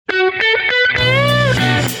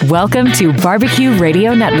Welcome to Barbecue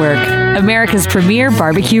Radio Network, America's premier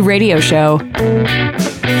barbecue radio show.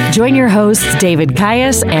 Join your hosts, David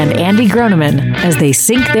Caius and Andy Groneman, as they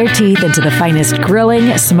sink their teeth into the finest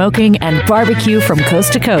grilling, smoking, and barbecue from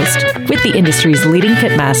coast to coast with the industry's leading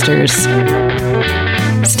pitmasters.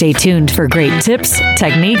 Stay tuned for great tips,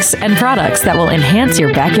 techniques, and products that will enhance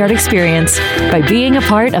your backyard experience by being a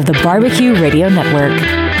part of the Barbecue Radio Network.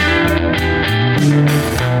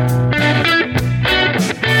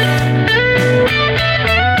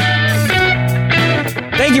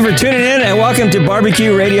 Thank you for tuning in and welcome to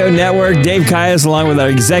Barbecue Radio Network. Dave Caius along with our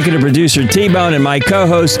executive producer T-Bone and my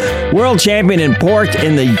co-host, world champion in pork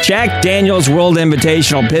in the Jack Daniel's World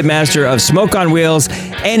Invitational pitmaster of Smoke on Wheels,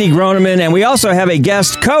 Andy Groneman. And we also have a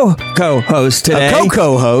guest co-host today. A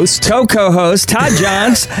co-host, Todd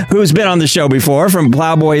Johns, who's been on the show before from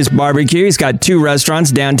Plowboys Barbecue. He's got 2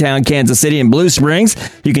 restaurants, downtown Kansas City and Blue Springs.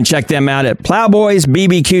 You can check them out at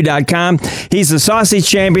plowboysbbq.com. He's the sausage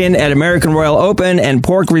champion at American Royal Open and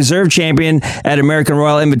pork reserve champion at American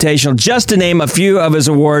Royal Invitational, just to name a few of his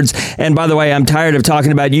awards. And by the way, I'm tired of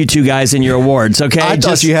talking about you two guys and your awards, okay? I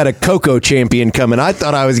thought you had a cocoa champion coming. I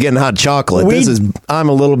thought I was getting hot chocolate. I'm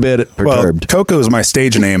a little bit perturbed. Well, Coco is my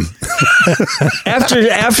stage name. After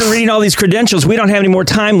reading all these credentials, we don't have any more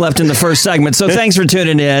time left in the first segment, so thanks for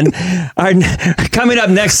tuning in. Coming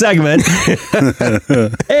up next segment.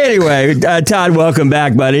 Anyway, Todd, welcome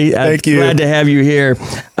back, buddy. Thank you. Glad to have you here.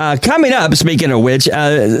 Coming up, speaking of which,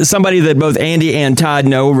 somebody that both Andy and Todd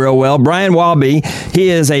know real well, Brian Walby. He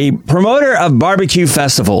is a promoter of barbecue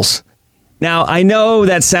festivals. Now, I know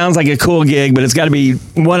that sounds like a cool gig, but it's got to be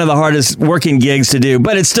one of the hardest working gigs to do,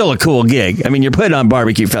 but it's still a cool gig. I mean, you're putting on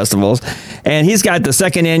barbecue festivals, and he's got the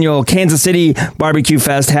 2nd annual Kansas City Barbecue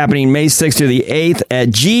Fest happening May 6th through the 8th at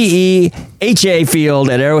GEHA Field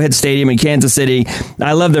at Arrowhead Stadium in Kansas City.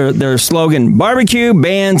 I love their slogan, barbecue,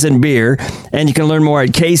 bands, and beer, and you can learn more at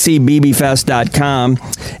kcbbfest.com.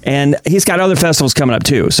 And he's got other festivals coming up,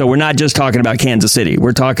 too, so we're not just talking about Kansas City.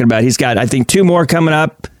 We're talking about, he's got, I think, 2 more coming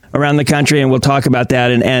up around the country, and we'll talk about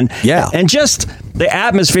that and just the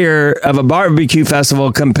atmosphere of a barbecue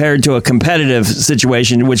festival compared to a competitive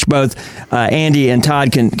situation, which both Andy and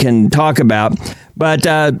Todd can talk about. But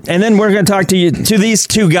and then we're going to talk to these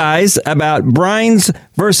 2 guys about brines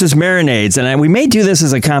versus marinades, and we may do this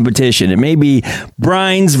as a competition. It may be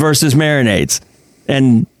brines versus marinades,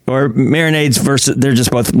 or marinades versus, they're just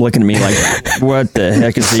both looking at me like, what the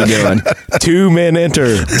heck is he doing? 2 men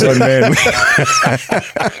enter. 1 man.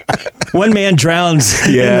 One man drowns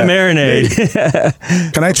in the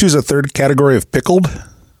marinade. Can I choose a 3rd category of pickled?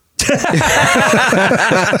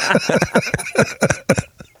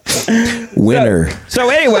 Winner. So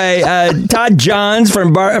anyway, Todd Johns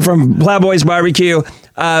from Plowboys Barbecue.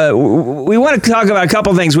 We want to talk about a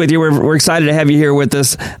couple things with you. We're excited to have you here with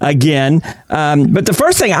us again. But the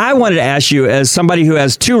first thing I wanted to ask you, as somebody who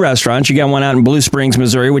has 2 restaurants, you got one out in Blue Springs,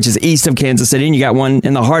 Missouri, which is east of Kansas City, and you got one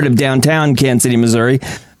in the heart of downtown Kansas City, Missouri.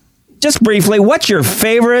 Just briefly, what's your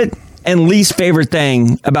favorite and least favorite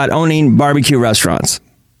thing about owning barbecue restaurants?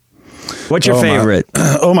 What's your favorite?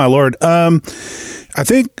 My Lord. I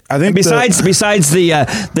think besides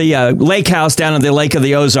the lake house down at the Lake of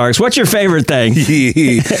the Ozarks, what's your favorite thing?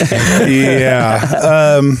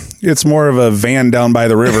 It's more of a van down by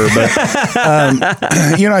the river, but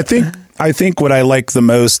I think what I like the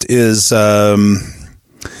most is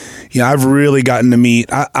I've really gotten to meet.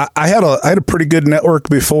 I had a pretty good network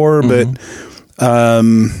before, but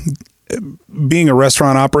being a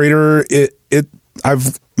restaurant operator,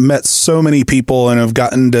 I've met so many people and have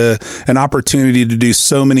gotten to an opportunity to do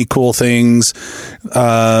so many cool things.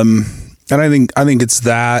 And I think it's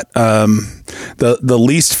that. The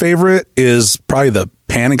least favorite is probably the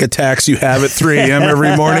panic attacks you have at 3 a.m.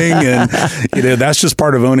 every morning. And, that's just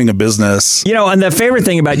part of owning a business. And the favorite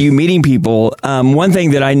thing about you meeting people, one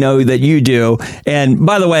thing that I know that you do, and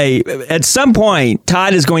by the way, at some point,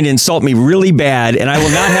 Todd is going to insult me really bad, and I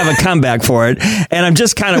will not have a comeback for it. And I'm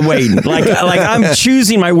just kind of waiting. Like I'm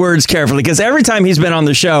choosing my words carefully, because every time he's been on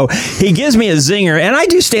the show, he gives me a zinger, and I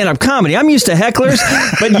do stand-up comedy. I'm used to hecklers,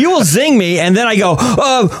 but you will zing me, and then I go,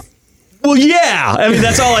 well, yeah. I mean,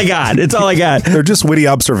 that's all I got. It's all I got. They're just witty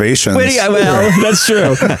observations. Well, that's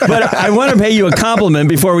true. But I want to pay you a compliment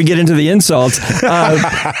before we get into the insults.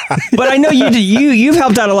 But I know you've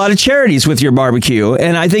helped out a lot of charities with your barbecue,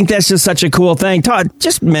 and I think that's just such a cool thing. Todd,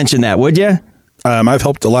 just mention that, would you? I've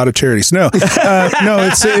helped a lot of charities. No,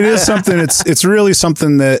 it is something. It's really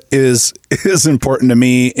something that is important to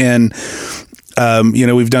me. And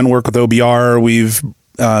we've done work with OBR. We've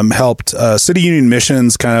helped City Union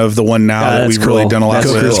Missions, kind of the one now that we've really done a lot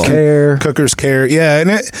with. Cookers Care. Yeah,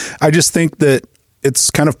 and I just think that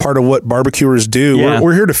it's kind of part of what barbecuers do. Yeah.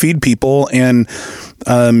 We're here to feed people, and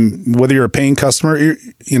whether you're a paying customer,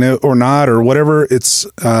 or not, or whatever, it's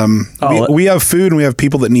we have food and we have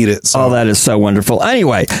people that need it. So. Oh, that is so wonderful.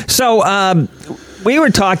 Anyway, so we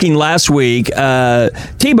were talking last week.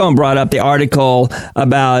 T-Bone brought up the article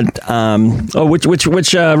about which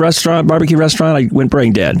restaurant, barbecue restaurant? I went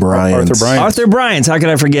brain dead. Arthur Bryant's. How could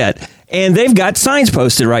I forget? And they've got signs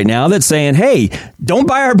posted right now that's saying, hey, don't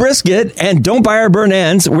buy our brisket and don't buy our burnt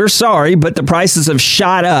ends. We're sorry, but the prices have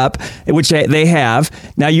shot up, which they have.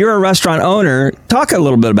 Now, you're a restaurant owner. Talk a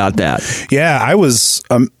little bit about that. Yeah, I was,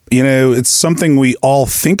 it's something we all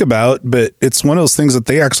think about, but it's one of those things that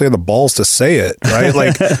they actually have the balls to say it, right?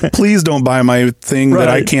 Like, please don't buy my thing that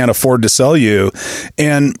I can't afford to sell you.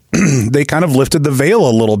 And they kind of lifted the veil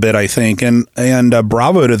a little bit, I think, and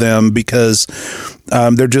bravo to them, because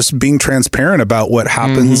they're just being transparent about what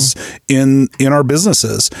happens in our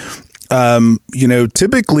businesses.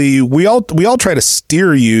 Typically we all try to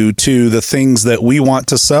steer you to the things that we want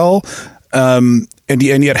to sell, and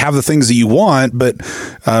yet have the things that you want, but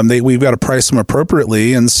we've got to price them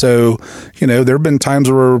appropriately. And so, there have been times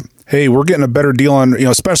where, hey, we're getting a better deal on,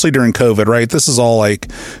 especially during COVID, right? This is all like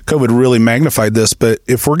COVID really magnified this, but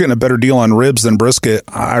if we're getting a better deal on ribs than brisket,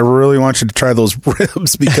 I really want you to try those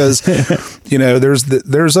ribs, because,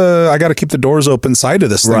 there's I got to keep the doors open side of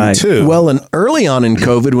this thing too. Well, and early on in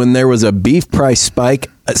COVID, when there was a beef price spike,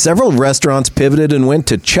 several restaurants pivoted and went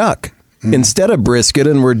to chuck instead of brisket,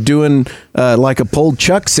 and we're doing like a pulled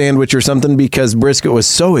chuck sandwich or something, because brisket was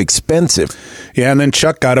so expensive. Yeah, and then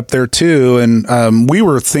chuck got up there too, and we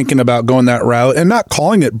were thinking about going that route and not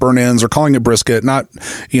calling it burnt ends or calling it brisket, not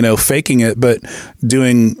faking it, but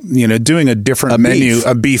doing a different menu,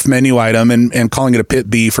 a beef menu item, and calling it a pit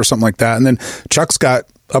beef or something like that. And then chuck's got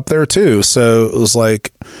up there too, so it was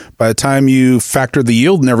like, by the time you factored the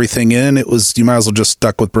yield and everything in, you might as well just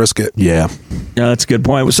stuck with brisket. Yeah, that's a good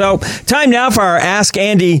point. So time now for our Ask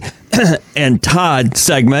Andy and Todd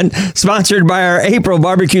segment, sponsored by our April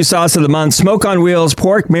barbecue sauce of the month, Smoke on Wheels,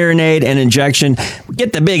 pork marinade and injection.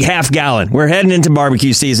 Get the big half gallon. We're heading into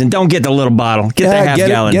barbecue season. Don't get the little bottle. Get the half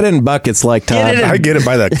gallon. Get it in buckets like Todd. I get it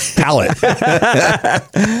by the pallet.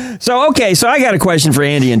 So I got a question for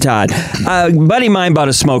Andy and Todd. A buddy of mine bought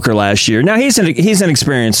a smoker last year. Now he's an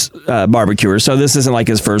experienced barbecuer, so this isn't like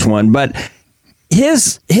his first one, but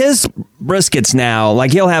his briskets now,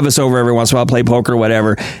 like, he'll have us over every once in a while, play poker or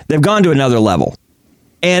whatever. They've gone to another level.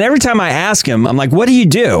 And every time I ask him, I'm like, what do you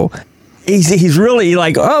do? He's really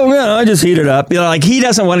like, I just heat it up. Like, he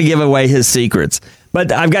doesn't want to give away his secrets.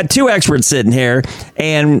 But I've got two experts sitting here,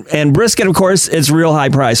 and brisket, of course, it's real high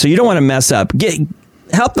price. So you don't want to mess up.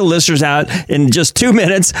 Help the listeners out in just 2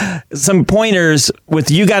 minutes. Some pointers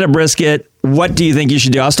with you got a brisket. What do you think you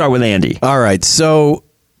should do? I'll start with Andy. All right. So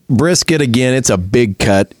brisket, again, it's a big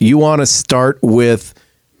cut. You want to start with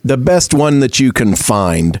the best one that you can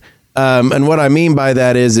find. And what I mean by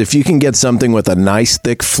that is, if you can get something with a nice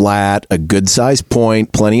thick flat, a good size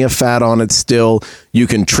point, plenty of fat on it still, you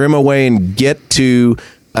can trim away and get to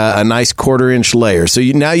a nice 1/4 inch layer. So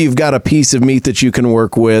now you've got a piece of meat that you can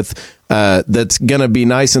work with that's going to be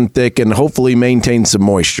nice and thick and hopefully maintain some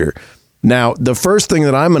moisture. Now, the first thing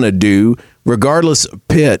that I'm going to do, regardless of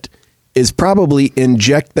pit, is probably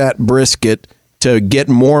inject that brisket to get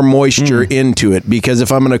more moisture into it. Because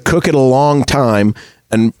if I'm going to cook it a long time,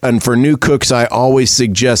 and for new cooks, I always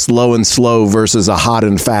suggest low and slow versus a hot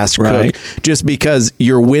and fast cook, just because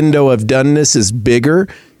your window of doneness is bigger.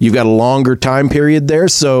 You've got a longer time period there,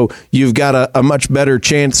 so you've got a much better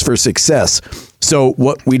chance for success. So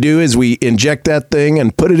what we do is we inject that thing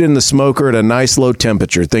and put it in the smoker at a nice low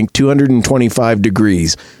temperature, think 225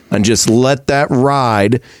 degrees, and just let that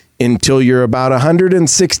ride until you're about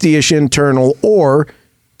 160-ish internal, or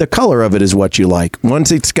the color of it is what you like.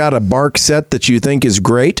 Once it's got a bark set that you think is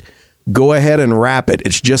great, go ahead and wrap it.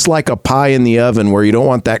 It's just like a pie in the oven where you don't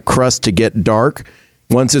want that crust to get dark.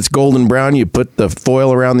 Once it's golden brown, you put the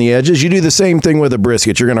foil around the edges. You do the same thing with a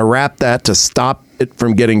brisket. You're going to wrap that to stop it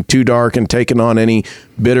from getting too dark and taking on any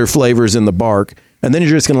bitter flavors in the bark. And then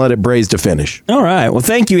you're just going to let it braise to finish. All right. Well,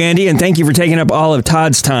 thank you, Andy, and thank you for taking up all of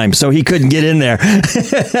Todd's time so he couldn't get in there.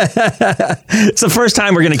 It's the first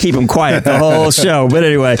time we're going to keep him quiet the whole show. But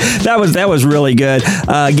anyway, that was really good.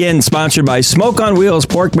 Again, sponsored by Smoke on Wheels,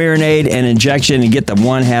 pork marinade and injection, and get the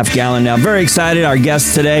 1/2 gallon. Now, very excited. Our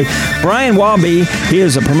guest today, Brian Walby. He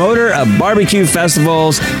is a promoter of barbecue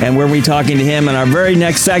festivals, and we'll be talking to him in our very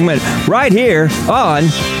next segment right here on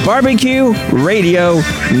Barbecue Radio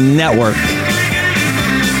Network.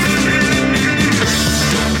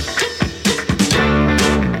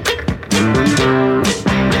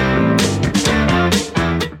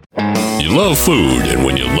 love food, and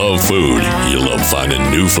when you love food, you love finding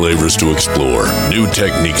new flavors to explore, new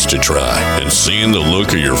techniques to try, and seeing the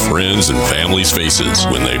look of your friends and family's faces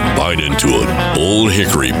when they bite into it. Old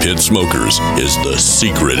Hickory Pit Smokers is the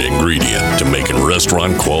secret ingredient to making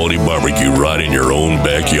restaurant quality barbecue right in your own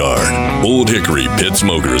backyard. Old Hickory Pit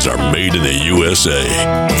Smokers are made in the USA.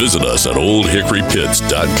 Visit us at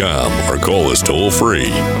oldhickorypits.com or call us toll free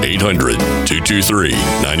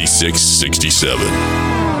 800-223-9667.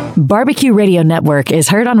 Barbecue Radio Network is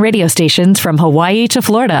heard on radio stations from Hawaii to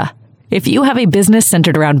Florida. If you have a business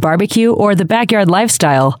centered around barbecue or the backyard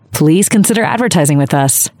lifestyle, please consider advertising with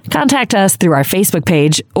us. Contact us through our Facebook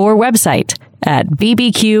page or website at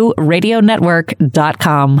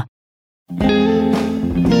bbqradionetwork.com.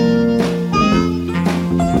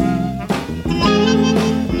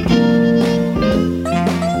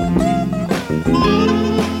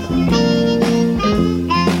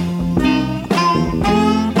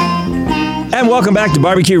 And welcome back to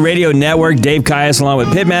Barbecue Radio Network. Dave Kias along with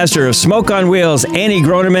Pitmaster of Smoke on Wheels, Andy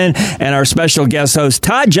Groneman, and our special guest host,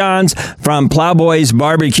 Todd Johns from Plowboys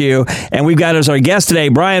Barbecue. And we've got as our guest today,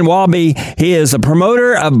 Brian Walby. He is a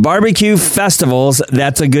promoter of barbecue festivals.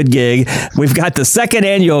 That's a good gig. We've got the second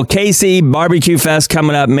annual KC Barbecue Fest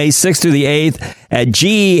coming up May 6th through the 8th at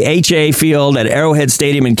GEHA Field at Arrowhead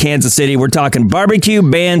Stadium in Kansas City. We're talking barbecue,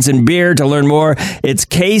 bands, and beer. To learn more, it's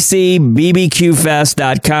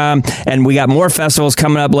kcbbqfest.com. And we got more festivals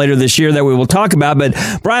coming up later this year that we will talk about. But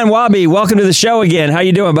Brian Walby, welcome to the show again. How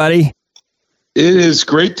you doing, buddy? It is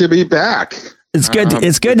great to be back. It's good.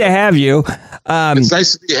 It's good to have you. It's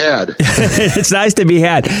nice to be had. It's nice to be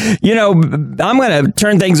had. You know, I'm going to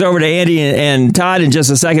turn things over to Andy and Todd in just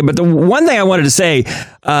a second. But the one thing I wanted to say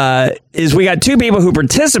is we got two people who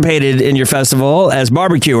participated in your festival as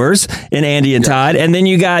barbecuers in Andy and Todd. And then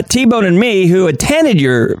you got T-Bone and me who attended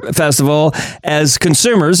your festival as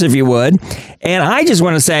consumers, if you would. And I just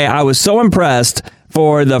want to say I was so impressed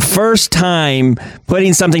for the first time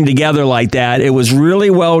putting something together like that. It was really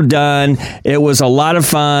well done. It was a lot of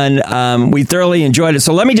fun. We thoroughly enjoyed it.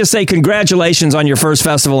 So let me just say congratulations on your first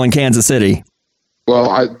festival in Kansas City. Well,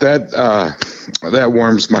 that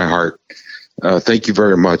warms my heart. Thank you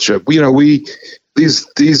very much. These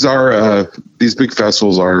big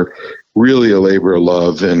festivals are really a labor of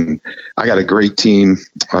love, and I got a great team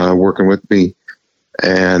working with me.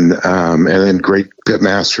 And then great pit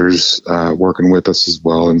masters working with us as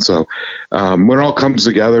well. And so when it all comes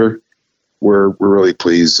together, we're really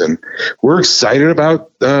pleased, and we're excited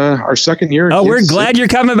about our second year. Oh, we're glad you're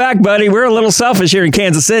coming back, buddy. We're a little selfish here in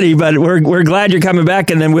Kansas City, but we're glad you're coming back.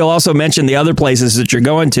 And then we'll also mention the other places that you're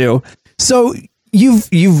going to. So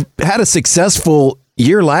you've had a successful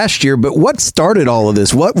year last year, but what started all of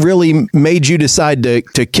this? What really made you decide to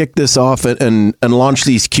kick this off and launch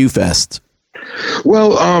these Q-Fests?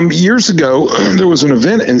 Well, years ago, there was an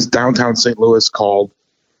event in downtown St. Louis called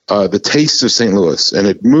the Taste of St. Louis, and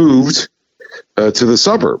it moved to the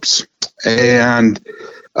suburbs. And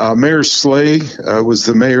Mayor Slay was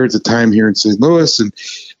the mayor at the time here in St. Louis, and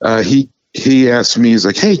he asked me, he's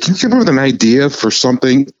like, "Hey, can you come up with an idea for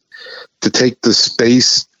something to take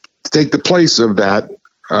the place of that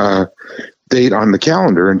date on the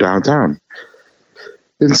calendar in downtown?"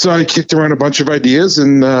 And so I kicked around a bunch of ideas,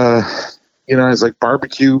 and I was like,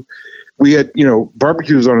 barbecue. We had,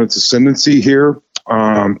 barbecue was on its ascendancy here.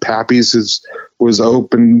 Pappy's was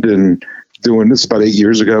opened and doing this about 8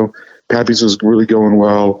 years ago. Pappy's was really going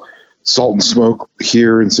well. Salt and Smoke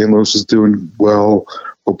here in St. Louis is doing well,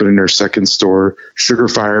 opening their second store. Sugar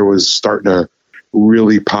Fire was starting to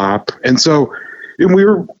really pop. And so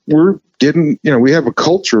we're getting, we have a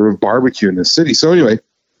culture of barbecue in the city. So anyway,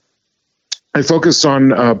 I focused on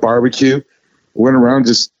barbecue, went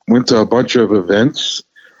to a bunch of events,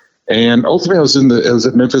 and ultimately I was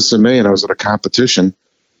at Memphis in May, and I was at a competition,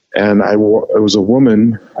 and I was a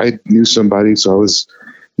woman. I knew somebody, so I was,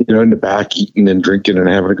 in the back eating and drinking and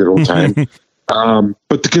having a good old time.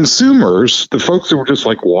 But the consumers, the folks that were just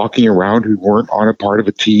like walking around who weren't on a part of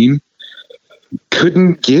a team,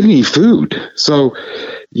 couldn't get any food. So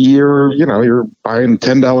you're buying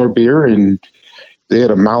 $10 beer, and they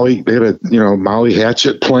had a Molly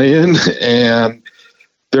Hatchet playing, and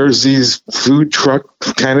there's these food truck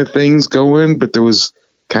kind of things going, but there was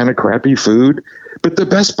kind of crappy food. But the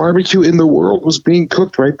best barbecue in the world was being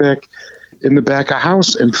cooked right back in the back of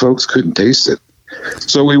house, and folks couldn't taste it.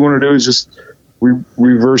 So what we want to do is just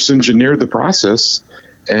reverse engineer the process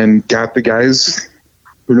and got the guys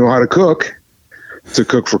who know how to cook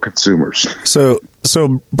for consumers. So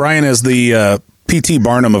Brian, as the P.T.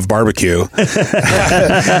 Barnum of barbecue.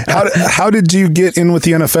 How did you get in with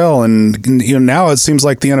the NFL? And now it seems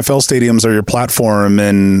like the NFL stadiums are your platform.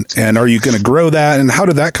 And are you going to grow that? And how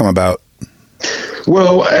did that come about?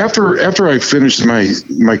 Well, after I finished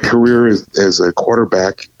my career as a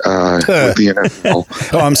quarterback with the NFL.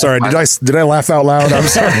 Oh, I'm sorry. Did I laugh out loud? I'm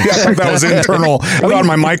sorry. I thought that was internal. I thought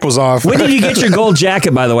my mic was off. When did you get your gold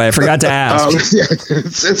jacket, by the way? I forgot to ask.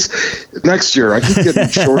 It's next year. I keep getting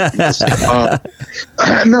short.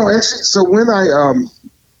 No, actually, so when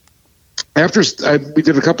we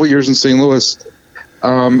did a couple of years in St. Louis,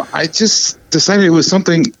 I just decided it was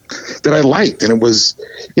something that I liked, and it was,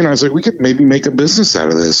 I was like, we could maybe make a business out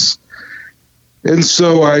of this. And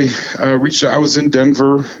so I reached out. I was in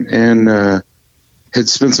Denver and had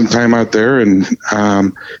spent some time out there, and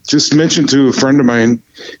just mentioned to a friend of mine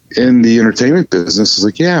in the entertainment business, I was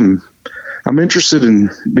like, yeah, I'm interested in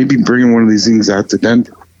maybe bringing one of these things out to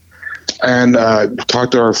Denver. And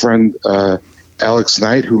talked to our friend Alex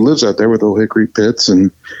Knight, who lives out there with Old Hickory Pits,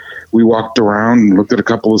 and we walked around and looked at a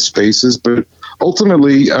couple of spaces, but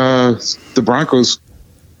ultimately the Broncos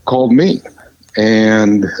called me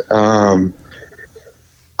and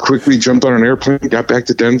quickly jumped on an airplane, got back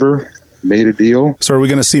to Denver, made a deal. So are we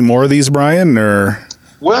going to see more of these, Brian? Or?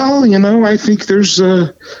 Well, I think there's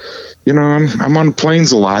I'm on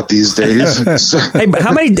planes a lot these days. So. Hey, but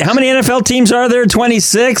how many NFL teams are there?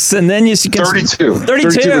 26, and then you can 32.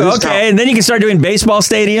 32. Okay, and then you can start doing baseball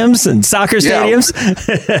stadiums and soccer stadiums.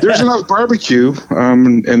 There's enough barbecue,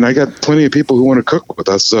 and I got plenty of people who want to cook with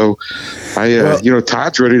us. So,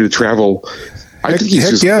 Todd's ready to travel. I think he's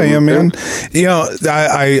just man.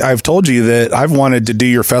 I've told you that I've wanted to do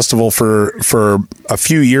your festival for a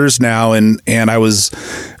few years now, and I was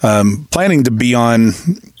planning to be on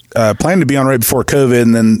right before COVID,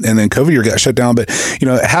 and then COVID year got shut down. But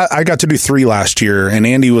I got to do 3 last year, and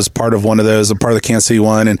Andy was part of one of those, a part of the Kansas City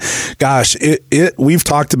one. And gosh, we've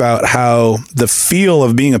talked about how the feel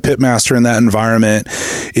of being a pitmaster in that environment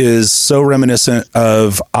is so reminiscent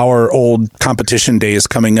of our old competition days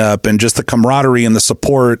coming up, and just the camaraderie and the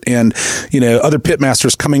support, and other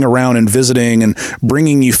pitmasters coming around and visiting and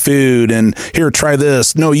bringing you food, and here, try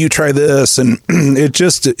this. No, you try this, and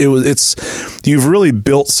you've really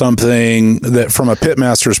built something that, from a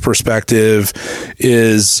pitmaster's perspective,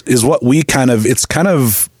 is what we it's kind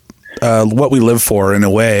of what we live for in a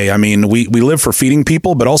way. I mean, we live for feeding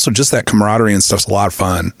people, but also just that camaraderie and stuff's a lot of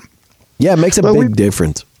fun. Yeah, it makes a big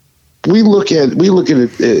difference. We look at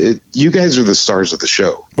it. You guys are the stars of the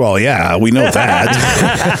show. Well, yeah, we know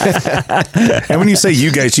that. And when you say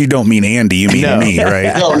you guys, you don't mean Andy, you mean me,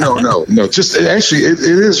 right? No. Just actually, it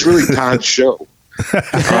is really Todd's show.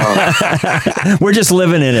 We're just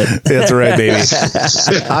living in it. That's right, baby.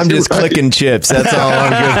 I'm just clicking chips. That's all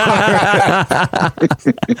I'm good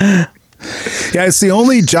for. Yeah, it's the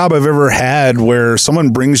only job I've ever had where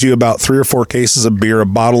someone brings you about 3 or 4 cases of beer, a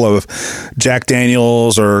bottle of Jack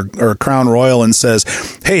Daniels or Crown Royal, and says,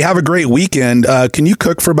 "Hey, have a great weekend. Can you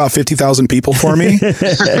cook for about 50,000 people for me?" I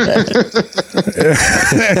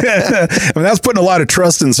mean, that's putting a lot of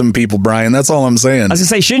trust in some people, Brian. That's all I'm saying. I was going to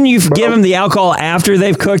say, shouldn't you give them the alcohol after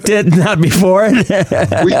they've cooked it, not before?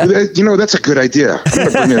 That's a good idea. I'm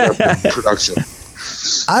going to bring it up in production.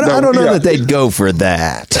 I don't know that they'd go for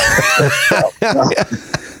that.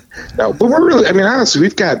 No, but we're really, honestly,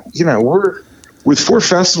 we've got, we're with 4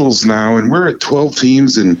 festivals now, and we're at 12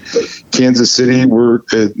 teams in Kansas City. We're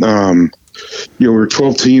at, we're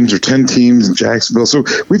 12 teams or 10 teams in Jacksonville. So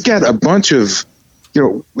we've got a bunch of,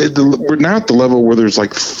 we're now at the level where there's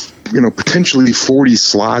potentially 40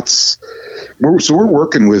 slots. We're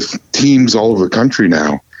working with teams all over the country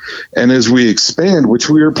now. And as we expand, which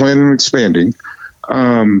we are planning on expanding,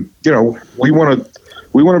 we want to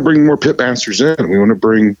bring more pitmasters in. We want to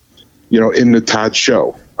bring, in the Todd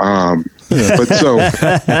show. But so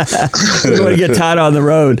we want to get Todd on the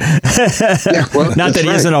road. Not that he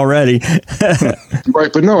isn't already.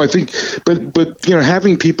 Right. But no, I think, but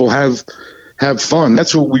having people have fun.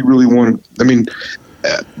 That's what we really want.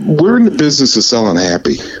 We're in the business of selling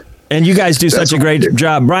happy. And you guys do such a great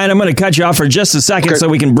job. Brian, I'm going to cut you off for just a second so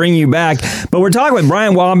we can bring you back. But we're talking with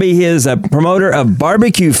Brian Walby. He is a promoter of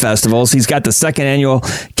barbecue festivals. He's got the 2nd annual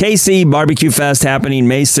KC Barbecue Fest happening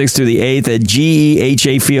May 6th through the 8th at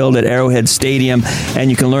GEHA Field at Arrowhead Stadium. And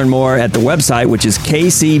you can learn more at the website, which is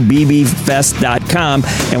kcbbfest.com.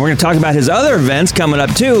 And we're going to talk about his other events coming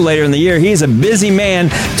up, too, later in the year. He's a busy man.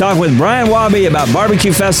 Talking with Brian Walby about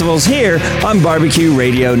barbecue festivals here on Barbecue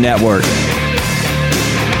Radio Network.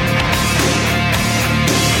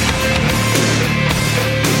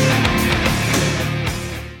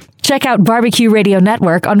 Check out Barbecue Radio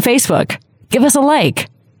Network on Facebook. Give us a like.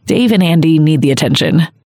 Dave and Andy need the attention.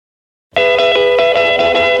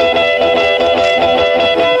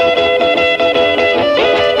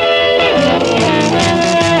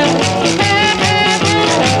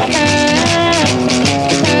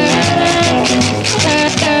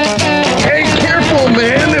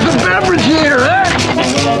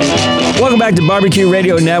 Welcome back to Barbecue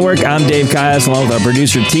Radio Network. I'm Dave Kayas, along with our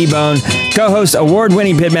producer T-Bone, co-host,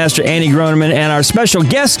 award-winning pitmaster Andy Groneman, and our special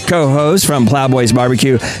guest co-host from Plowboys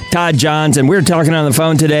Barbecue, Todd Johns. And we're talking on the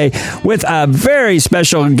phone today with a very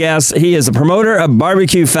special guest. He is a promoter of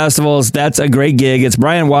barbecue festivals. That's a great gig. It's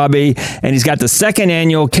Brian Wabi, and he's got the second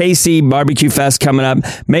annual KC Barbecue Fest coming up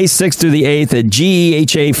May 6th through the 8th at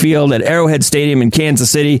GEHA Field at Arrowhead Stadium in Kansas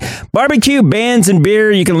City. Barbecue, bands, and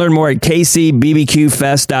beer. You can learn more at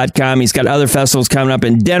kcbbqfest.com. He's got other festivals coming up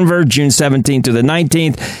in Denver, June 17th through the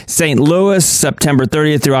 19th, St. Louis, September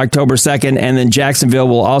 30th through October 2nd, and then Jacksonville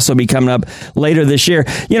will also be coming up later this year.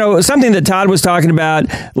 You know, something that Todd was talking about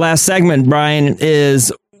last segment, Brian,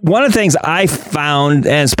 is one of the things I found,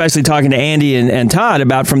 and especially talking to Andy and Todd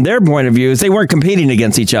about from their point of view, is they weren't competing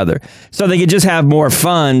against each other. So they could just have more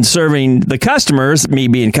fun serving the customers, me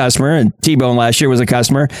being a customer, and T-Bone last year was a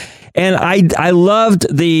customer. And I loved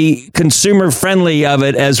the consumer friendly of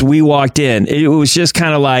it as we walked in. It was just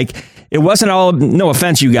kind of like, it wasn't all, no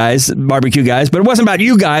offense, you guys, barbecue guys, but it wasn't about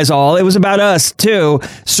you guys all. It was about us too,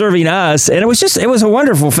 serving us. And it was a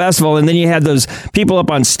wonderful festival. And then you had those people up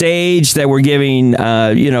on stage that were giving,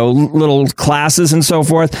 little classes and so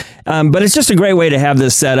forth. But it's just a great way to have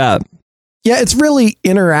this set up. Yeah, it's really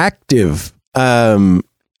interactive.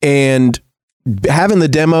 And having the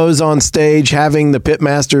demos on stage, having the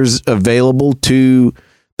pitmasters available to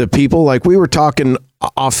the people, like we were talking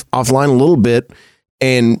offline a little bit,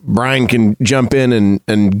 and Brian can jump in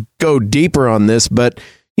and go deeper on this. But,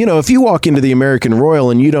 you know, if you walk into the American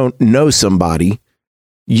Royal and you don't know somebody,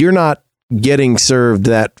 you're not getting served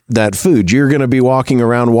that food. You're going to be walking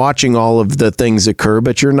around watching all of the things occur,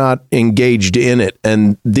 but you're not engaged in it.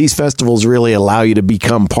 And these festivals really allow you to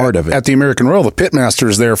become part of it. At the American Royal, the pitmaster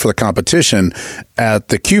is there for the competition. At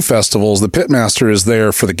the Q festivals, the pitmaster is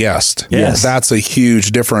there for the guest. Yes. That's a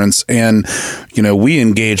huge difference. And, you know, we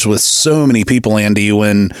engaged with so many people, Andy,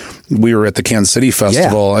 when we were at the Kansas City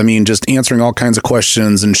Festival. Yeah. I mean, just answering all kinds of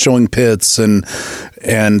questions and showing pits and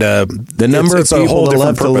the number of people that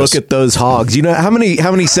love to look at those hogs. You know, how many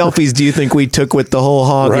selfies do you think we took with the whole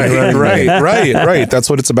hog? Right. That's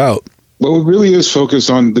what it's about. Well, it really is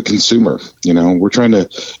focused on the consumer. You know, we're going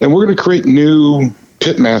to create new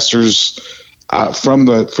pitmasters from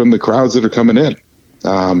the crowds that are coming in.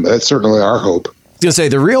 That's certainly our hope. I was going to say,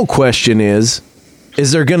 the real question is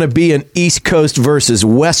there going to be an East Coast versus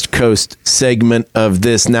West Coast segment of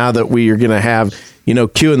this now that we are going to have, you know,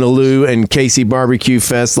 Q and the Lou and KC Barbecue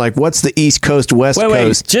Fest? Like, what's the East Coast, West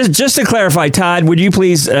Coast? Wait. Just to clarify, Todd, would you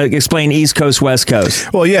please explain East Coast, West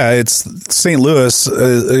Coast? Well, yeah, it's St. Louis.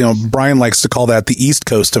 Brian likes to call that the East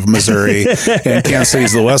Coast of Missouri, and Kansas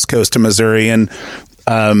City's the West Coast of Missouri. And,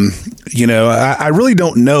 I really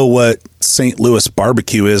don't know what St. Louis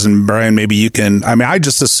barbecue is. And Brian, maybe you can. I mean, I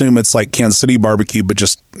just assume it's like Kansas City barbecue, but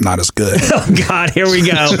just not as good. Oh, God, here we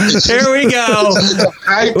go.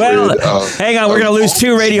 Well, hang on. We're going to lose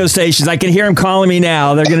 2 radio stations. I can hear them calling me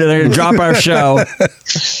now. They're going to drop our show.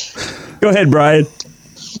 Go ahead, Brian.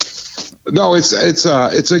 No, it's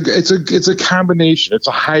a combination. It's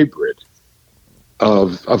a hybrid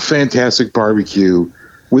of fantastic barbecue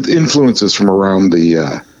with influences from around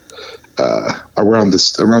the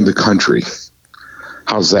country.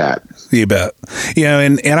 How's that? You bet. You know,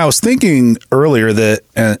 and I was thinking earlier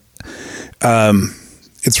that I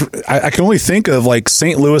can only think of like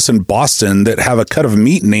St. Louis and Boston that have a cut of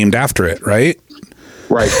meat named after it, right?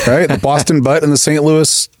 Right. The Boston butt and the St.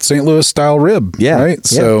 Louis style rib. Yeah. Right.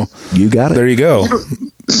 Yeah. So you got it. There you go.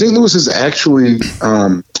 St. Louis is actually,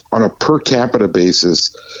 on a per capita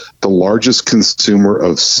basis, the largest consumer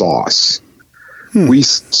of sauce. We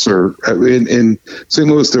serve in St.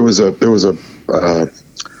 Louis. There was a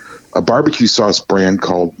barbecue sauce brand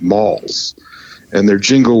called Malls, and their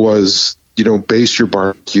jingle was, "You don't base your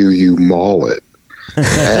barbecue, you maul it."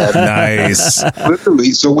 Nice.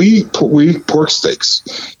 Literally, so we pork steaks,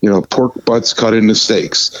 pork butts cut into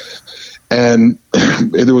steaks, and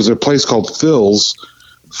there was a place called Phil's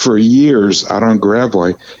for years out on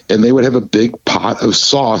Gravois, and they would have a big pot of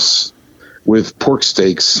sauce with pork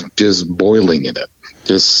steaks just boiling in it,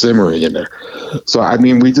 just simmering in there. So I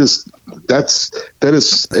mean, that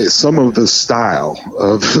is some of the style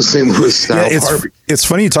of St. Louis style barbecue. It's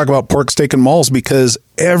funny you talk about pork steak and Malls, because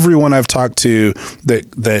everyone I've talked to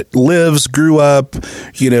that grew up,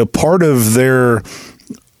 part of their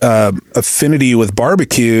affinity with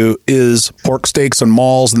barbecue is pork steaks and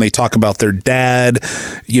malls, and they talk about their dad,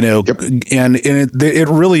 and it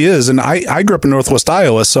really is. And I grew up in Northwest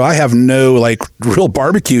Iowa, so I have no like real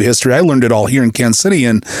barbecue history. I learned it all here in Kansas City,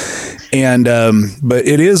 but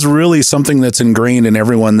it is really something that's ingrained in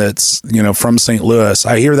everyone that's, from St. Louis.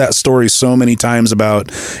 I hear that story so many times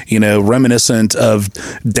about, reminiscent of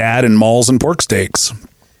dad and malls and pork steaks.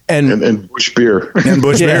 And Busch beer. And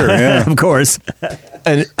Busch beer, yeah. Of course.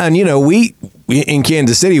 And we in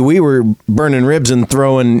Kansas City, we were burning ribs and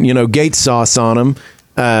throwing, Gates sauce on them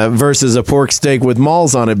versus a pork steak with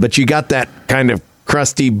malls on it. But you got that kind of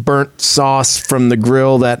crusty burnt sauce from the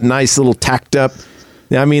grill, that nice little tacked up.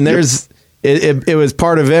 I mean, it was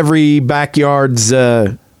part of every backyard's,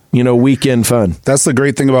 weekend fun. That's the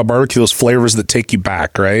great thing about barbecue, those flavors that take you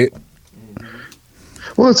back, right?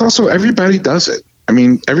 Well, it's also everybody does it. I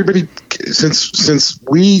mean, everybody, since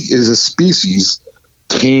we as a species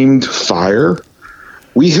tamed fire,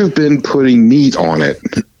 we have been putting meat on it.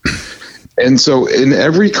 And so in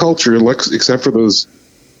every culture, except for those,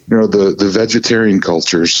 the vegetarian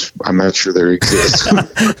cultures, I'm not sure they exist.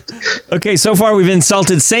 Okay, so far we've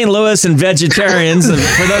insulted St. Louis and vegetarians. And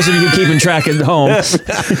for those of you keeping track at home,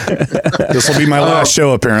 this will be my last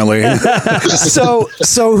show, apparently. So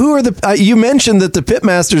who are you mentioned that the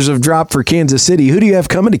Pitmasters have dropped for Kansas City. Who do you have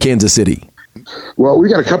coming to Kansas City? Well, we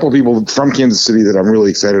got a couple of people from Kansas City that I'm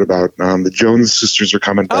really excited about. The Jones sisters are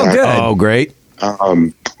coming back. Oh, good. Oh, great.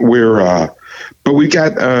 But we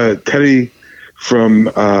got Teddy from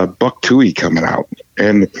Buck Tooie coming out,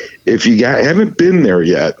 and if you haven't been there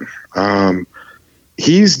yet,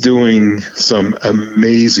 he's doing some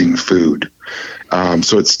amazing food.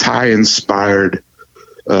 So it's Thai inspired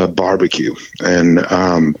barbecue, and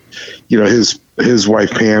his wife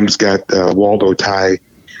Pam's got Waldo Thai,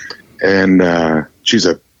 and she's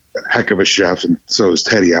a heck of a chef, and so is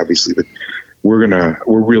Teddy, obviously. But we're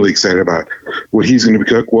really excited about what he's going to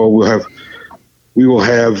cook. Well, we will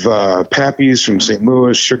have Pappy's from St.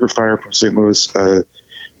 Louis, Sugar Fire from St. Louis,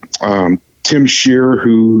 Tim Shear,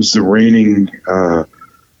 who's the reigning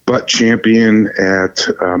butt champion at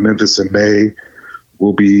Memphis in May,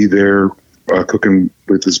 will be there cooking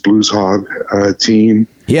with his Blues Hog team.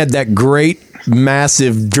 He had that great,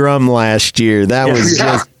 massive drum last year. That was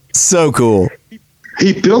just so cool.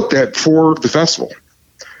 He built that for the festival,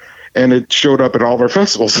 and it showed up at all of our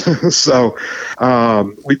festivals. So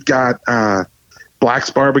we've got Black's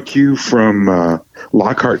Barbecue from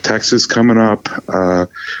Lockhart, Texas, coming up.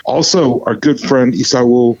 Also, our good friend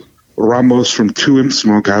Isaú Ramos from 2M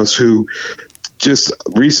Smokehouse, who just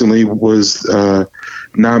recently was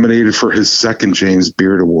nominated for his second James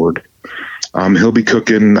Beard Award. He'll be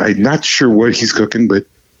cooking. I'm not sure what he's cooking, but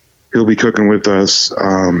he'll be cooking with us.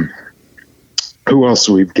 Who else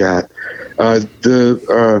we've got? Leslie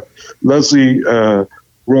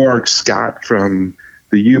Roark Scott from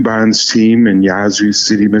the U-Bonds team in Yazoo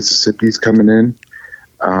City, Mississippi is coming in.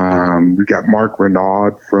 We've got Mark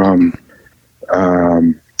Renaud from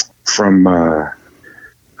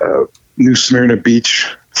New Smyrna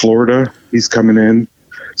Beach, Florida. He's coming in.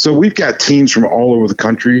 So we've got teams from all over the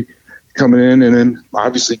country coming in, and then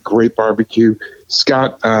obviously great barbecue.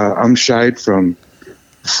 Scott Umscheid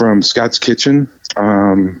from Scott's Kitchen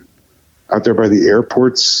out there by the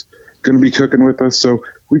airport's going to be cooking with us. So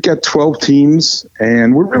we've got 12 teams,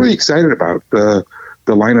 and we're really excited about the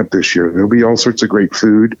lineup this year. There'll be all sorts of great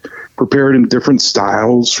food prepared in different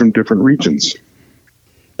styles from different regions.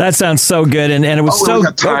 That sounds so good, and it was so. We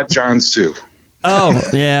got Todd Johns too. Oh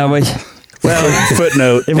yeah, well,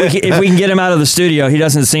 footnote. If we can get him out of the studio, he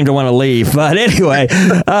doesn't seem to want to leave. But anyway,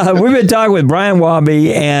 we've been talking with Brian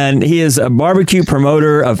Wabi, and he is a barbecue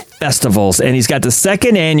promoter of festivals, and he's got the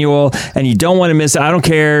second annual, and you don't want to miss it. I don't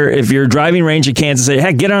care if you're driving range in Kansas City.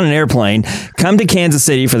 Heck, get on an airplane. Come to Kansas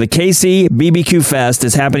City for the KC BBQ Fest.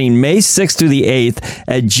 It's happening May 6th through the 8th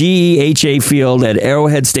at GEHA Field at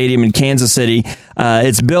Arrowhead Stadium in Kansas City.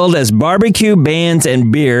 It's billed as barbecue, bands,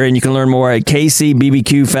 and beer, and you can learn more at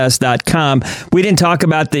kcbbqfest.com. We didn't talk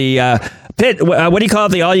about the pit. What do you call it?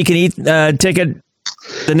 The all-you-can-eat ticket.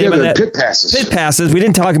 The name of that? Pit passes. Pit passes. We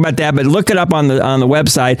didn't talk about that, but look it up on the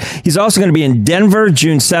website. He's also going to be in Denver,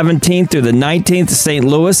 June 17th through the 19th, St.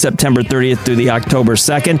 Louis, September 30th through the October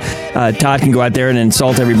 2nd. Todd can go out there and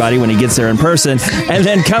insult everybody when he gets there in person. And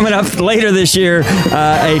then coming up later this year,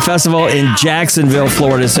 a festival in Jacksonville,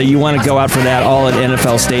 Florida. So you want to go out for that, all at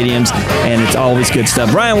NFL stadiums, and it's always good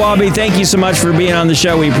stuff. Brian Wabi, thank you so much for being on the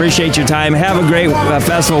show. We appreciate your time. Have a great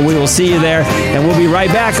festival. We will see you there, and we'll be right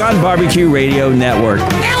back on Barbecue Radio Network.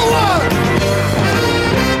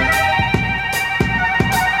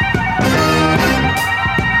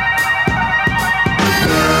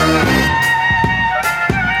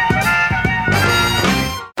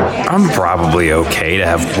 probably okay to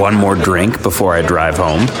have one more drink before I drive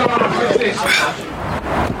home.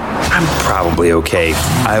 I'm probably okay.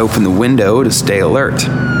 I open the window to stay alert.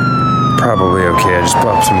 Probably okay. I just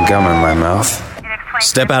popped some gum in my mouth.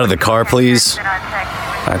 Step out of the car, please.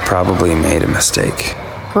 I probably made a mistake.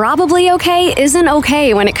 Probably okay isn't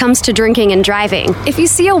okay when it comes to drinking and driving. If you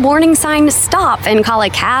see a warning sign, stop and call a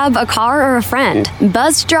cab, a car, or a friend.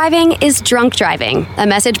 Buzzed driving is drunk driving. A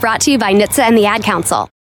message brought to you by NHTSA and the Ad Council.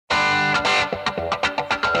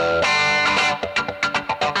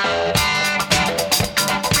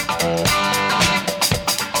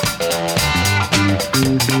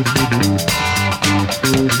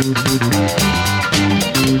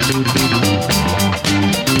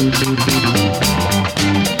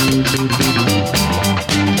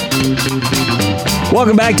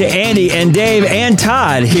 Welcome back to Andy and Dave and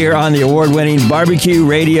Todd here on the award-winning Barbecue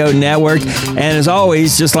Radio Network. And as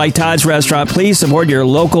always, just like Todd's Restaurant, please support your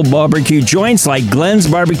local barbecue joints like Glenn's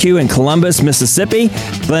Barbecue in Columbus, Mississippi.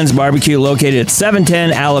 Glenn's Barbecue located at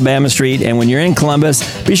 710 Alabama Street. And when you're in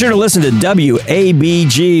Columbus, be sure to listen to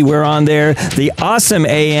WABG. We're on there, the Awesome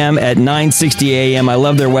AM at 960 AM. I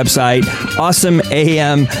love their website,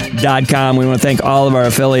 awesomeam.com. We want to thank all of our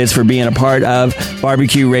affiliates for being a part of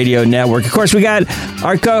Barbecue Radio Network. Of course, we got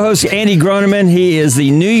our co-host, Andy Groneman. He is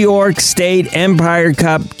the New York State Empire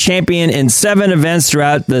Cup champion in 7 events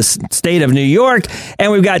throughout the state of New York.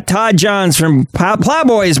 And we've got Todd Johns from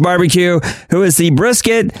Plowboys Barbecue, who is the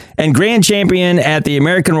brisket and grand champion at the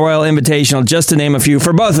American Royal Invitational, just to name a few,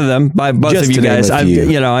 for both of them, by both Just of you to name guys. a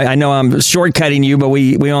few. I know I'm shortcutting you, but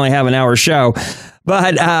we only have an hour show.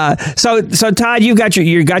 But so Todd, you got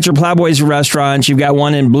your Plowboys restaurant. You've got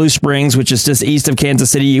one in Blue Springs, which is just east of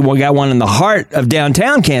Kansas City. You got one in the heart of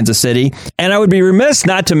downtown Kansas City. And I would be remiss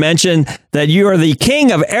not to mention that you are the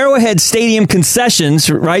king of Arrowhead Stadium concessions,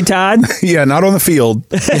 right, Todd? Yeah, not on the field,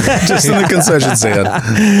 just in the concession stand.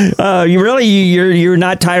 You're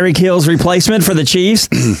not Tyreek Hill's replacement for the Chiefs?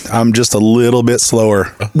 I'm just a little bit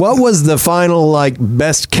slower. What was the final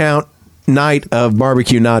best count night of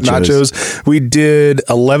barbecue nachos? We did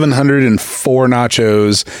 1,104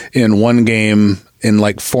 nachos in one game in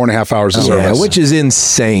like 4.5 hours of service. Which is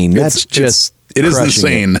insane. That's just it is crushing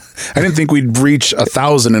insane. I didn't think we'd reach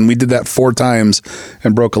 1,000, and we did that 4 times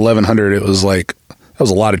and broke 1,100. It was like, that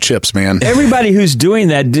was a lot of chips, man. Everybody who's doing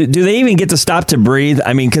that, do they even get to stop to breathe?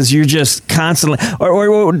 I mean, because you're just constantly,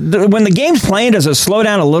 or when the game's playing, does it slow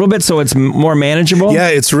down a little bit so it's more manageable? Yeah,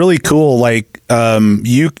 it's really cool. Like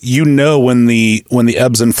you know when the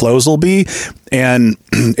ebbs and flows will be. And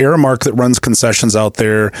Aramark that runs concessions out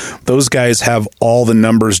there, those guys have all the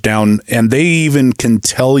numbers down, and they even can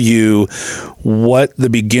tell you what the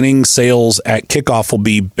beginning sales at kickoff will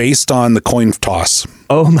be based on the coin toss.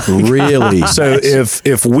 Oh my Really? God. So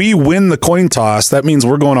if we win the coin toss, that means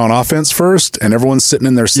we're going on offense first, and everyone's sitting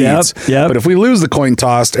in their seats. Yep. But if we lose the coin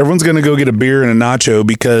toss, everyone's going to go get a beer and a nacho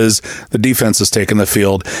because the defense is taking the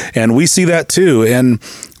field, and we see that too. And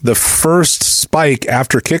the first spike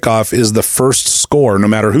after kickoff is the first score. No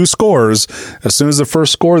matter who scores, as soon as the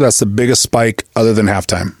first score, that's the biggest spike other than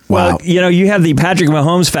halftime. Well, you have the Patrick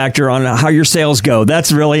Mahomes factor on how your sales go.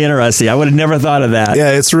 That's really interesting. I would have never thought of that. Yeah,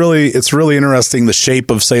 it's really interesting, the shape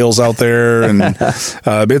of sales out there, and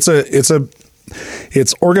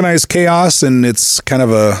it's organized chaos, and it's kind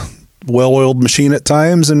of a well-oiled machine at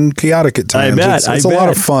times and chaotic at times. It's a lot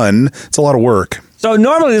of fun. It's a lot of work. So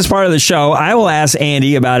normally this part of the show, I will ask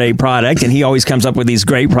Andy about a product, and he always comes up with these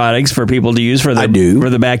great products for people to use for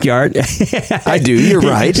the backyard. I do. You're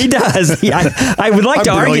right. He does. I would like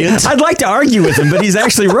to argue. I'd like to argue with him, but he's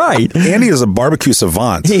actually right. Andy is a barbecue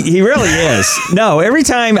savant. He really is. No, every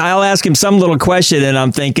time I'll ask him some little question, and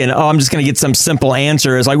I'm thinking, I'm just going to get some simple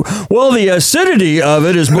answer. It's like, well, the acidity of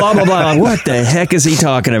it is blah blah blah. I'm like, what the heck is he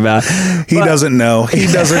talking about? He doesn't know. He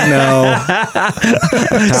doesn't know.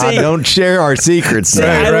 Todd, don't share our secrets.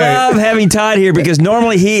 I love having Todd here because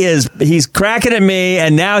normally he's cracking at me,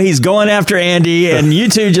 and now he's going after Andy, and you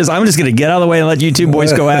two I'm just going to get out of the way and let you two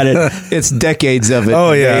boys go at it. It's decades of it.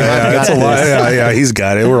 Oh yeah, that's a lot. Yeah, he's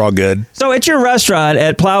got it. We're all good. So at your restaurant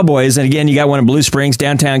at Plowboys, and again, you got one in Blue Springs,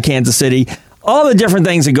 downtown Kansas City, all the different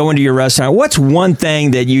things that go into your restaurant, what's one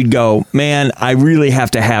thing that you'd go, man, I really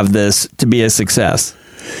have to have this to be a success?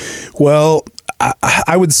 Well,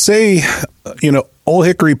 I would say, Old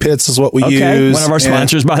Hickory Pits is what we use. One of our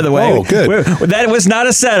sponsors, by the way. Oh, good. That was not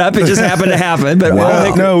a setup; it just happened to happen.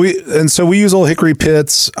 But so we use Old Hickory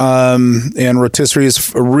Pits, and rotisserie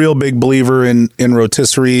is a real big believer in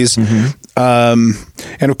rotisseries. Mm-hmm.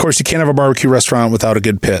 And of course, you can't have a barbecue restaurant without a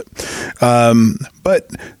good pit. But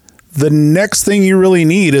the next thing you really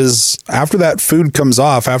need is after that food comes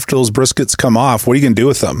off, after those briskets come off, what are you going to do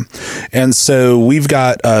with them? And so we've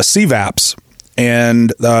got CVAPs.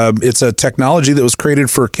 And it's a technology that was created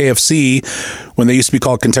for KFC when they used to be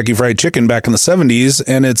called Kentucky Fried Chicken back in the 70s.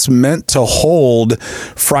 And it's meant to hold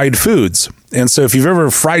fried foods. And so if you've ever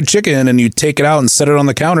fried chicken and you take it out and set it on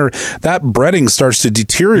the counter, that breading starts to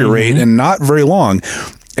deteriorate and not very long.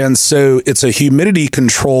 And so it's a humidity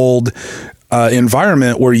controlled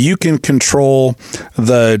environment where you can control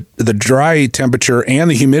the dry temperature and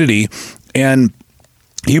the humidity. And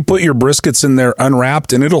you put your briskets in there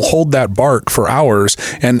unwrapped and it'll hold that bark for hours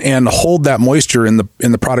and hold that moisture in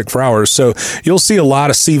the product for hours. So you'll see a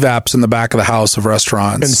lot of CVAPs in the back of the house of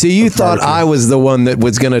restaurants. And see, you thought I was the one that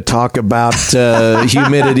was going to talk about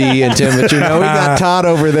humidity and temperature. No, we got Todd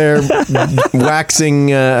over there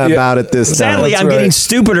waxing about it this time. Sadly, I'm getting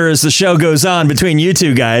stupider as the show goes on between you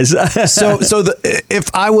two guys. So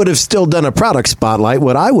if I would have still done a product spotlight,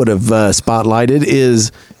 what I would have spotlighted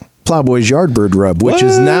is Plowboy's Yardbird Rub, which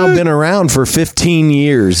has now been around for 15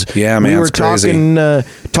 years. Yeah, man, we were talking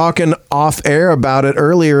off air about it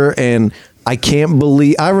earlier, and I can't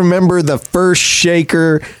believe I remember the first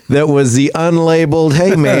shaker that was the unlabeled.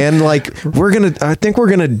 Hey, man, I think we're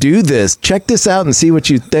gonna do this. Check this out and see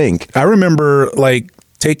what you think. I remember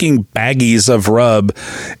taking baggies of rub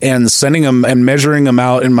and sending them and measuring them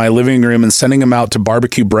out in my living room and sending them out to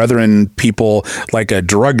Barbecue Brethren people like a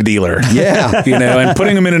drug dealer. Yeah. And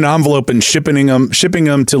putting them in an envelope and shipping them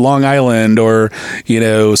to Long Island or,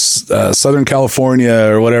 Southern California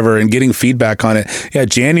or whatever and getting feedback on it. Yeah.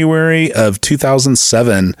 January of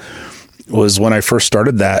 2007 was when I first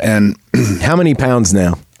started that. And how many pounds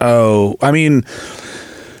now? Oh, I mean,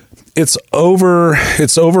 it's over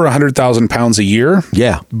 100,000 pounds a year.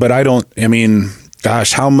 Yeah. But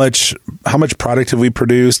gosh, how much product have we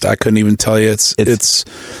produced? I couldn't even tell you. It's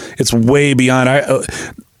way beyond.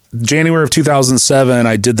 January of 2007,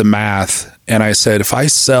 I did the math and I said, if I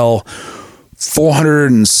sell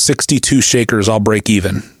 462 shakers, I'll break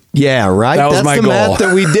even. Yeah, right. That's my the goal. Math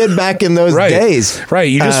that we did back in those days. Right.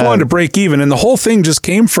 You just wanted to break even. And the whole thing just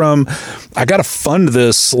came from, I got to fund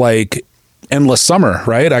this endless summer,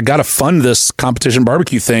 right? I got to fund this competition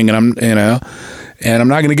barbecue thing, and I'm not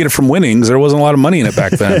going to get it from winnings. There wasn't a lot of money in it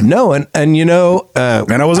back then. No, and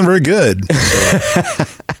I wasn't very good.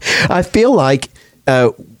 I feel like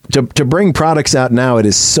to bring products out now, it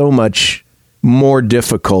is so much more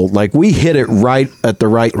difficult. Like we hit it right at the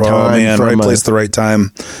right time. Oh man, right place at the right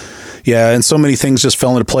time. Yeah, and so many things just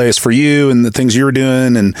fell into place for you and the things you were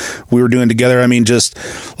doing and we were doing together. I mean, just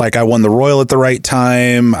like I won the Royal at the right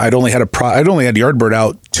time. I'd only had Yardbird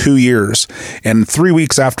out 2 years. And 3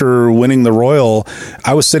 weeks after winning the Royal,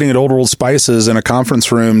 I was sitting at Old World Spices in a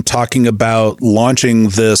conference room talking about launching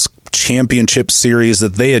this championship series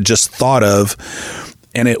that they had just thought of.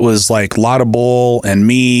 And it was like Laudable and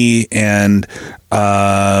me and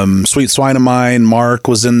Sweet Swine of Mine. Mark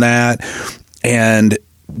was in that. And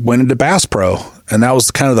went into Bass Pro, and that was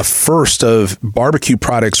kind of the first of barbecue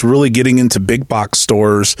products really getting into big box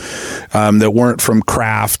stores that weren't from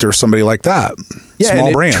Kraft or somebody like that. Yeah, small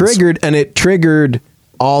and brands. It triggered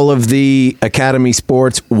all of the Academy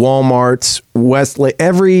Sports, Walmarts, Westlake,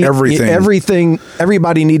 everything.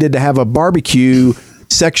 Everybody needed to have a barbecue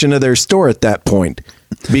section of their store at that point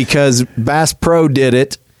because Bass Pro did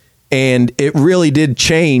it, and it really did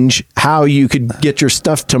change how you could get your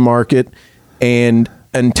stuff to market.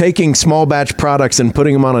 And taking small batch products and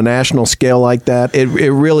putting them on a national scale like that, it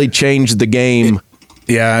really changed the game.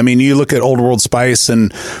 Yeah, I mean, you look at Old World Spice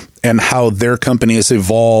and how their company has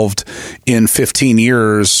evolved in 15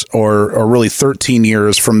 years or really 13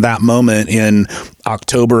 years from that moment in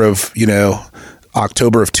October of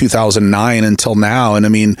 2009 until now. And I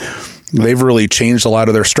mean, they've really changed a lot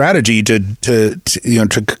of their strategy to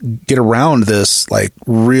get around this like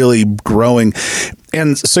really growing.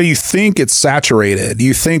 And so you think it's saturated.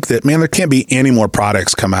 You think that, man, there can't be any more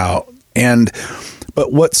products come out.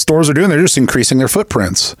 But what stores are doing, they're just increasing their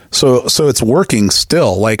footprints. So it's working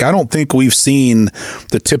still. Like, I don't think we've seen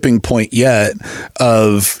the tipping point yet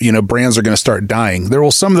of, brands are going to start dying. There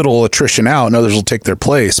will some that'll attrition out and others will take their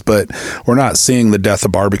place, but we're not seeing the death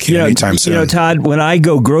of barbecue anytime soon. Todd, when I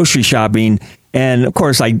go grocery shopping, and of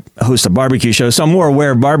course, I host a barbecue show, so I'm more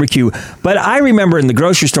aware of barbecue. But I remember in the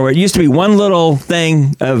grocery store, it used to be one little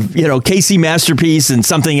thing of, Casey Masterpiece and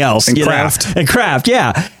something else. And Kraft. And Kraft,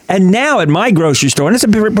 yeah. And now at my grocery store, and it's a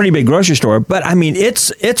pretty big grocery store, but I mean,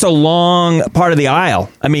 it's a long part of the aisle.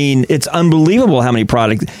 I mean, it's unbelievable how many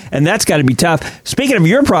products, and that's got to be tough. Speaking of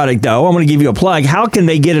your product, though, I'm going to give you a plug. How can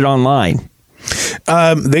they get it online?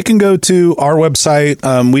 They can go to our website.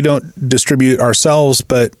 We don't distribute ourselves,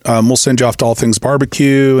 but we'll send you off to All Things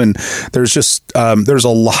Barbecue. And there's just there's a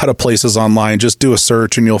lot of places online. Just do a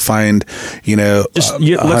search and you'll find, you look up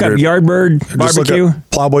Yardbird Barbecue,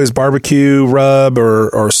 Plowboys Barbecue rub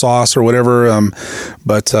or sauce or whatever.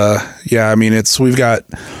 Yeah, I mean,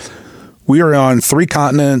 we are on 3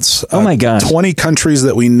 continents. Oh my gosh. 20 countries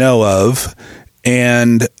that we know of.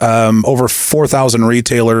 And over 4,000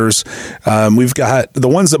 retailers. We've got the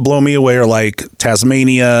ones that blow me away are like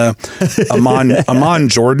Tasmania, Amman,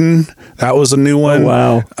 Jordan. That was a new one.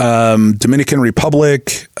 Oh, wow. Dominican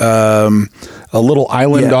Republic, a little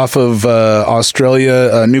island off of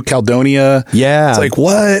Australia, New Caledonia. Yeah. It's like,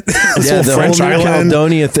 what? The French whole New island.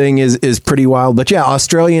 Caledonia thing is pretty wild. But yeah,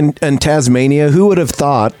 Australia and Tasmania, who would have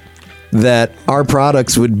thought that our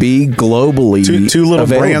products would be globally two little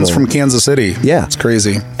available. brands from Kansas City. Yeah. It's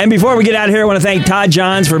crazy. And before we get out of here, I want to thank Todd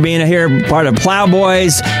Johns for being here, part of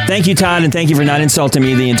Plowboys. Thank you, Todd, and thank you for not insulting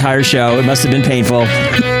me the entire show. It must have been painful.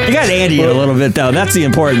 You got Andy a little bit, though. That's the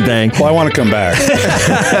important thing. Well, I want to come back.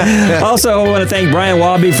 Also, I want to thank Brian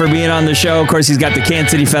Walby for being on the show. Of course, he's got the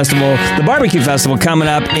Kansas City Festival, the Barbecue Festival coming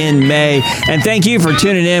up in May. And thank you for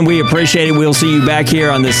tuning in. We appreciate it. We'll see you back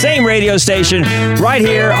here on the same radio station right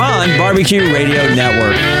here on Barbecue Radio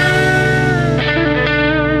Network.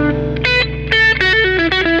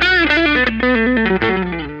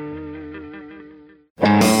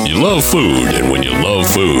 You love food, and when you love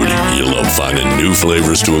food, you love finding new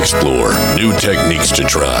flavors to explore, new techniques to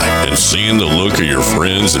try, and seeing the look of your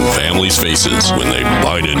friends and family's faces when they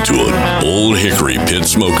bite into it. Old Hickory Pit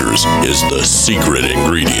Smokers is the secret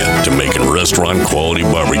ingredient to making restaurant-quality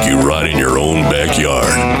barbecue right in your own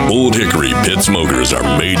backyard. Old Hickory Pit Smokers are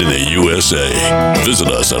made in the USA. Visit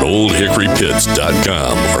us at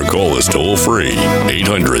oldhickorypits.com or call us toll-free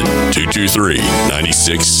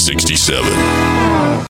 800-223-9667.